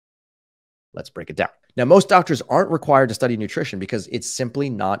Let's break it down. Now, most doctors aren't required to study nutrition because it's simply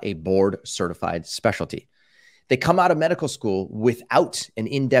not a board-certified specialty. They come out of medical school without an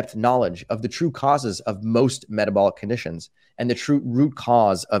in-depth knowledge of the true causes of most metabolic conditions and the true root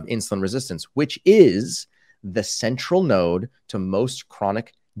cause of insulin resistance, which is the central node to most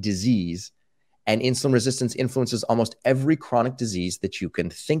chronic disease. And insulin resistance influences almost every chronic disease that you can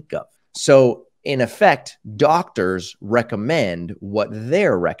think of. So in effect, doctors recommend what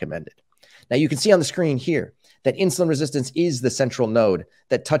they're recommended. Now you can see on the screen here that insulin resistance is the central node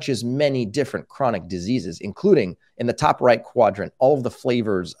that touches many different chronic diseases, including in the top right quadrant, all of the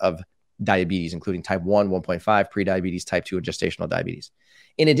flavors of diabetes, including type 1, 1.5, prediabetes, type 2, and gestational diabetes.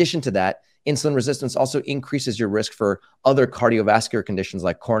 In addition to that, insulin resistance also increases your risk for other cardiovascular conditions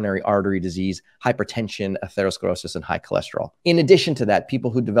like coronary artery disease, hypertension, atherosclerosis, and high cholesterol. In addition to that,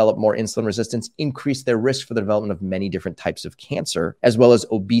 people who develop more insulin resistance increase their risk for the development of many different types of cancer, as well as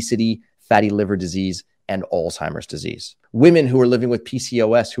obesity, fatty liver disease, and Alzheimer's disease. Women who are living with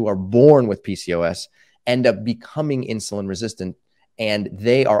PCOS, who are born with PCOS, end up becoming insulin resistant, and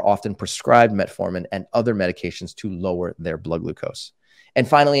they are often prescribed metformin and other medications to lower their blood glucose. And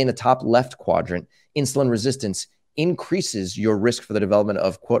finally, in the top left quadrant, insulin resistance increases your risk for the development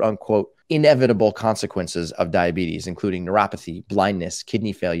of quote unquote inevitable consequences of diabetes, including neuropathy, blindness,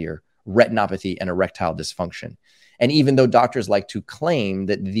 kidney failure, retinopathy, and erectile dysfunction. And even though doctors like to claim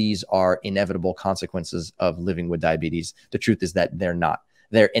that these are inevitable consequences of living with diabetes, the truth is that they're not.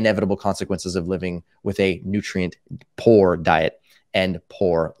 They're inevitable consequences of living with a nutrient-poor diet and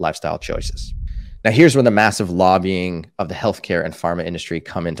poor lifestyle choices. Now, here's where the massive lobbying of the healthcare and pharma industry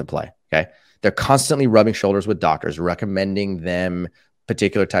come into play, okay? They're constantly rubbing shoulders with doctors, recommending them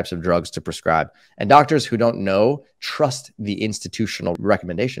particular types of drugs to prescribe. And doctors who don't know trust the institutional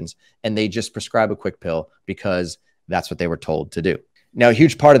recommendations, and they just prescribe a quick pill because that's what they were told to do. Now, a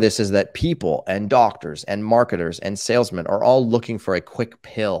huge part of this is that people and doctors and marketers and salesmen are all looking for a quick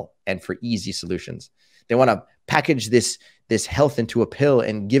pill and for easy solutions. They want to package this health into a pill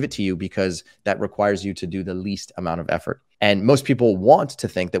and give it to you because that requires you to do the least amount of effort. And most people want to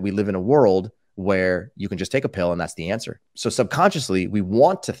think that we live in a world where you can just take a pill and that's the answer. So subconsciously, we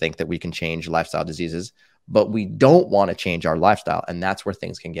want to think that we can change lifestyle diseases, but we don't want to change our lifestyle. And that's where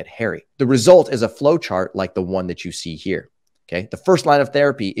things can get hairy. The result is a flow chart like the one that you see here. Okay. The first line of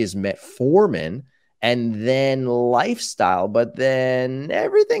therapy is metformin and then lifestyle, but then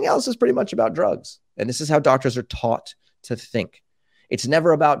everything else is pretty much about drugs. And this is how doctors are taught to think. It's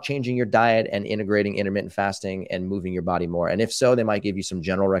never about changing your diet and integrating intermittent fasting and moving your body more. And if so, they might give you some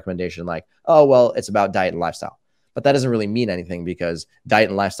general recommendation like, oh, well, it's about diet and lifestyle. But that doesn't really mean anything because diet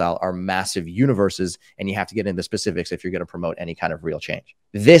and lifestyle are massive universes and you have to get into specifics if you're going to promote any kind of real change.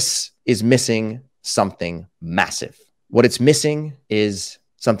 This is missing something massive. What it's missing is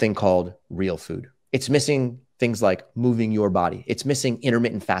something called real food. It's missing things like moving your body. It's missing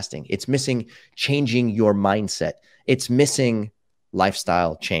intermittent fasting. It's missing changing your mindset. It's missing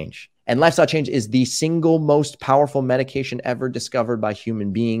lifestyle change. And lifestyle change is the single most powerful medication ever discovered by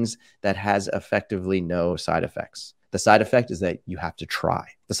human beings that has effectively no side effects. The side effect is that you have to try.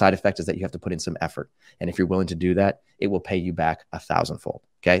 The side effect is that you have to put in some effort. And if you're willing to do that, it will pay you back 1,000-fold.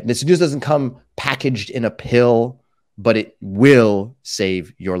 Okay. This just doesn't come packaged in a pill, but it will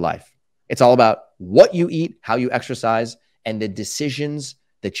save your life. It's all about what you eat, how you exercise, and the decisions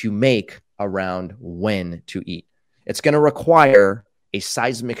that you make around when to eat. It's going to require a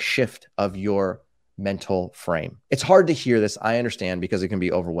seismic shift of your mental frame. It's hard to hear this, I understand, because it can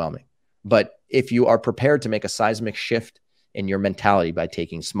be overwhelming. But if you are prepared to make a seismic shift in your mentality by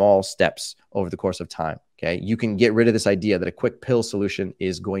taking small steps over the course of time, okay, you can get rid of this idea that a quick pill solution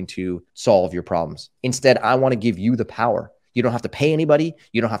is going to solve your problems. Instead, I want to give you the power. You don't have to pay anybody.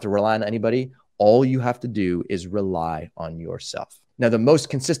 You don't have to rely on anybody. All you have to do is rely on yourself. Now, the most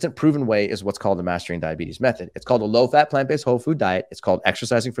consistent proven way is what's called the Mastering Diabetes method. It's called a low-fat, plant-based whole food diet. It's called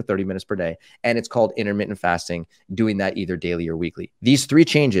exercising for 30 minutes per day. And it's called intermittent fasting, doing that either daily or weekly. These three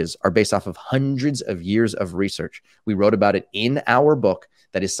changes are based off of hundreds of years of research. We wrote about it in our book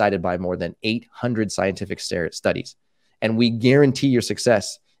that is cited by more than 800 scientific studies. And we guarantee your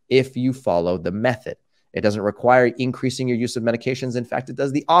success if you follow the method. It doesn't require increasing your use of medications. In fact, it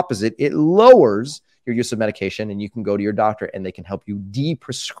does the opposite. It lowers your use of medication, and you can go to your doctor and they can help you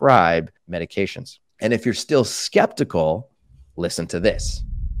de-prescribe medications. And if you're still skeptical, listen to this.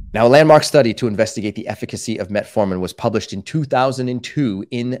 Now, a landmark study to investigate the efficacy of metformin was published in 2002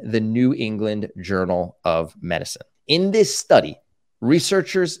 in the New England Journal of Medicine. In this study,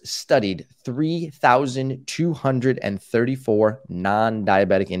 researchers studied 3,234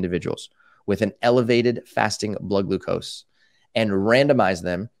 non-diabetic individuals with an elevated fasting blood glucose and randomized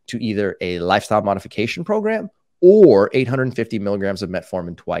them to either a lifestyle modification program or 850 milligrams of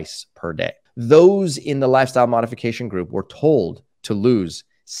metformin twice per day. Those in the lifestyle modification group were told to lose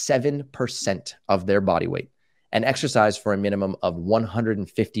 7% of their body weight and exercise for a minimum of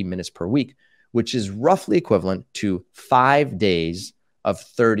 150 minutes per week, which is roughly equivalent to 5 days of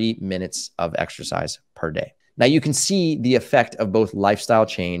 30 minutes of exercise per day. Now, you can see the effect of both lifestyle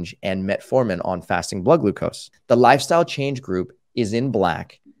change and metformin on fasting blood glucose. The lifestyle change group is in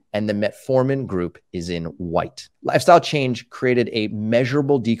black and the metformin group is in white. Lifestyle change created a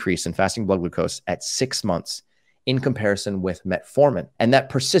measurable decrease in fasting blood glucose at 6 months in comparison with metformin, and that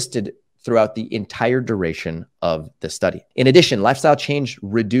persisted throughout the entire duration of the study. In addition, lifestyle change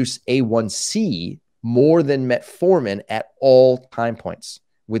reduced A1C more than metformin at all time points,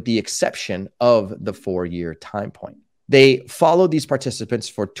 with the exception of the 4-year time point. They followed these participants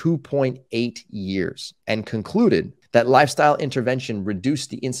for 2.8 years and concluded that lifestyle intervention reduced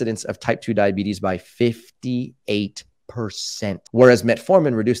the incidence of type 2 diabetes by 58%, whereas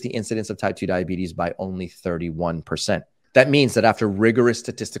metformin reduced the incidence of type 2 diabetes by only 31%. That means that after rigorous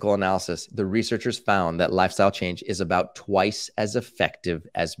statistical analysis, the researchers found that lifestyle change is about twice as effective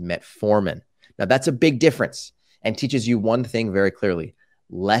as metformin. Now, that's a big difference and teaches you one thing very clearly: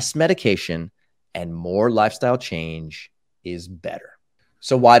 less medication and more lifestyle change is better.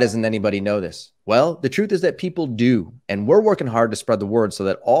 So why doesn't anybody know this? Well, the truth is that people do, and we're working hard to spread the word so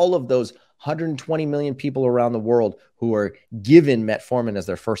that all of those 120 million people around the world who are given metformin as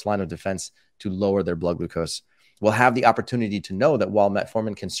their first line of defense to lower their blood glucose will have the opportunity to know that while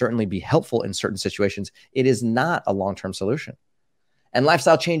metformin can certainly be helpful in certain situations, it is not a long-term solution. And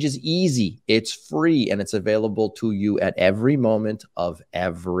lifestyle change is easy, it's free, and it's available to you at every moment of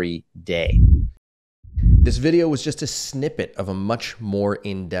every day. This video was just a snippet of a much more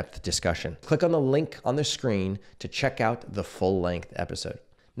in-depth discussion. Click on the link on the screen to check out the full-length episode.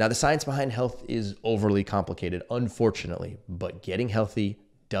 Now, the science behind health is overly complicated, unfortunately, but getting healthy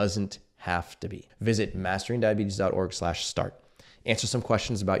doesn't have to be. Visit masteringdiabetes.org/start. Answer some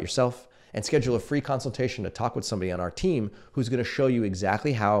questions about yourself and schedule a free consultation to talk with somebody on our team who's going to show you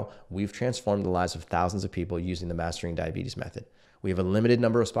exactly how we've transformed the lives of thousands of people using the Mastering Diabetes method. We have a limited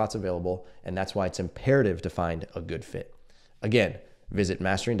number of spots available, and that's why it's imperative to find a good fit. Again, visit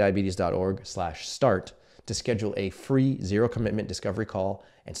masteringdiabetes.org/start to schedule a free zero commitment discovery call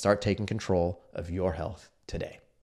and start taking control of your health today.